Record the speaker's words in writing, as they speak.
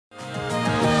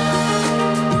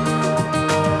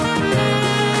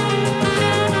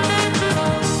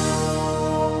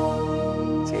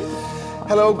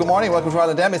Hello, good morning, welcome to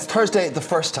Ireland Dem. It's Thursday, the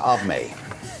 1st of May.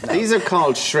 These are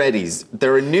called Shreddies.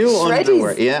 They're a new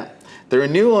underwear. Yeah. They're a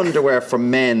new underwear for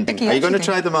men. Are you going to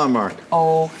try them on, Mark?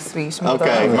 Oh, sweet.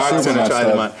 Okay, Mark's going to try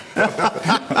them on.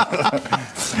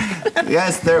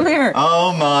 Yes, they're... Come here.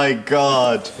 Oh, my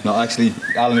God. No, actually,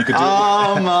 Alan, you could do it.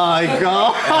 Oh, my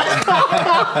God.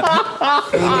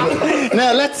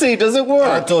 Now, let's see. Does it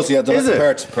work? It does, yeah. Is it?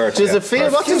 Pert, Does it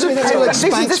feel... What does it feel like?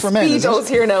 Spanks for men, is it?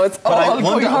 Here now. It's But I all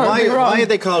wonder, going horribly wrong. why are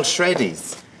they called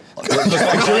Shreddies? You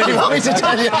really want me to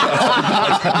tell you?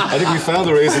 I think we found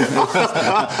the reason.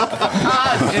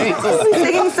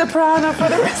 Singing soprano for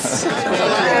the rest.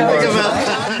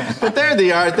 But there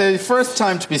they are. The first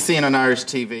time to be seen on Irish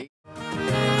TV.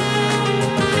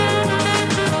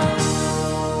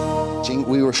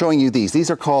 We were showing you these. These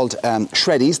are called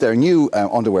Shreddies. They're new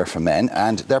underwear for men,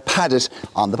 and they're padded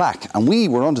on the back. And we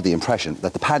were under the impression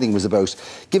that the padding was about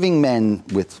giving men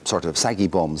with sort of saggy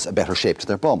bums a better shape to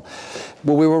their bum.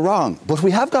 Well, we were wrong. But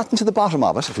we have gotten to the bottom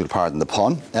of it, if you'll pardon the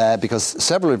pun, because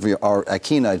several of our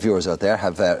keen-eyed viewers out there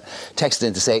have texted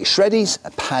in to say Shreddies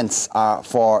pants are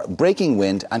for breaking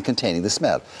wind and containing the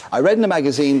smell. I read in a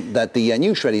magazine that the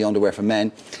new Shreddy underwear for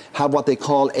men have what they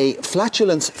call a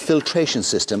flatulence filtration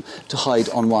system to hide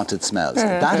unwanted smells.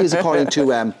 That is according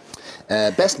to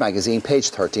Best Magazine, page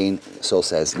 13, so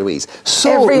says Louise.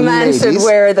 So, every man should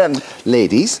wear them.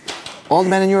 Ladies, all the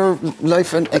men in your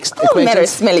life and All men are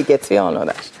smelly gits, we all know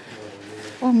that.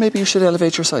 Well, maybe you should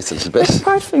elevate your sights a little bit.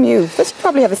 Apart from you, they should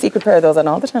probably have a secret pair of those on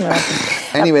all the time.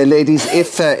 Anyway, ladies,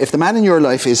 if the man in your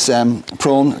life is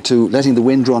prone to letting the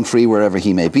wind run free wherever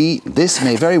he may be, this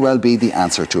may very well be the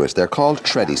answer to it. They're called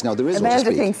Shreddies. Now, there is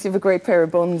Imelda thinks you have a great pair of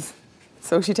buns.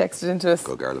 So she texted into us.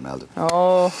 Good girl, Imelda.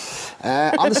 Oh.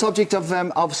 On the subject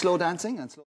of slow dancing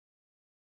and slow